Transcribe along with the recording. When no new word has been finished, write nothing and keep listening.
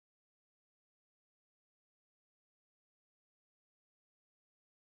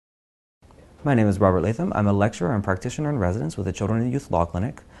My name is Robert Latham. I'm a lecturer and practitioner in residence with the Children and Youth Law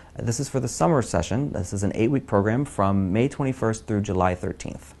Clinic. This is for the summer session. This is an 8-week program from May 21st through July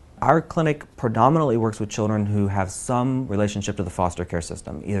 13th. Our clinic predominantly works with children who have some relationship to the foster care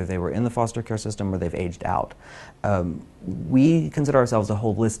system. Either they were in the foster care system or they've aged out. We consider ourselves a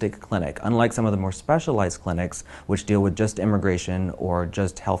holistic clinic, unlike some of the more specialized clinics which deal with just immigration or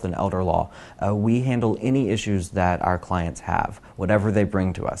just health and elder law. We handle any issues that our clients have, whatever they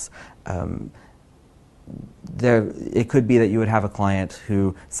bring to us. It could be that you would have a client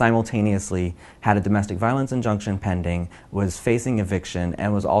who simultaneously had a domestic violence injunction pending, was facing eviction,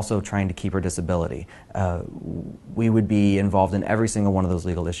 and was also trying to keep her disability. We would be involved in every single one of those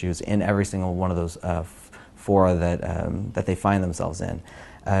legal issues, in every single one of those fora that they find themselves in.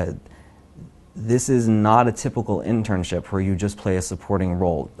 This is not a typical internship where you just play a supporting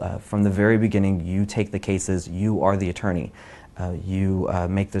role. From the very beginning, you take the cases, you are the attorney. You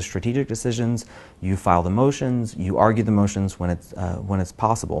make the strategic decisions, you file the motions, you argue the motions when it's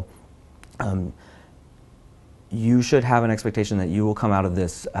possible. You should have an expectation that you will come out of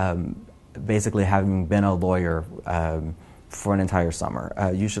this basically having been a lawyer for an entire summer.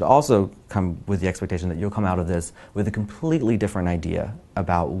 You should also come with the expectation that you'll come out of this with a completely different idea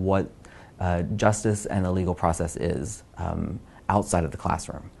about what justice and the legal process is outside of the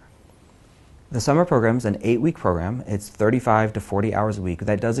classroom. The summer program is an 8-week program. It's 35 to 40 hours a week.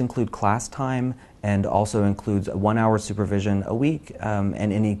 That does include class time and also includes 1 hour supervision a week and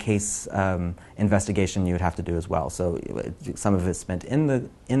any case investigation you would have to do as well. So some of it's spent in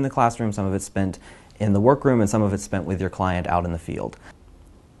the classroom, some of it's spent in the workroom, and some of it's spent with your client out in the field.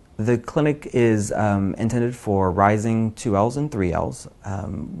 The clinic is intended for rising 2Ls and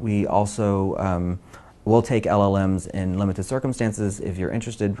 3Ls. We also we'll take LLMs in limited circumstances. If you're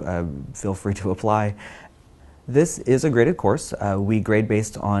interested, feel free to apply. This is a graded course. We grade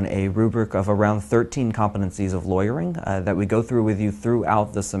based on a rubric of around 13 competencies of lawyering that we go through with you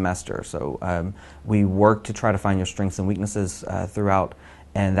throughout the semester. So we work to try to find your strengths and weaknesses throughout,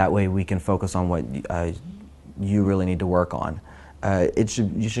 and that way we can focus on what you really need to work on.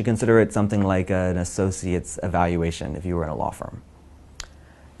 You should consider it something like an associate's evaluation if you were in a law firm.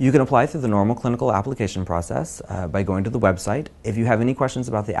 You can apply through the normal clinical application process by going to the website. If you have any questions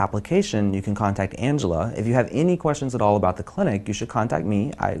about the application, you can contact Angela. If you have any questions at all about the clinic, you should contact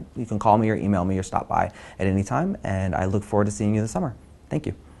me. You can call me or email me or stop by at any time, and I look forward to seeing you this summer. Thank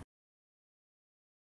you.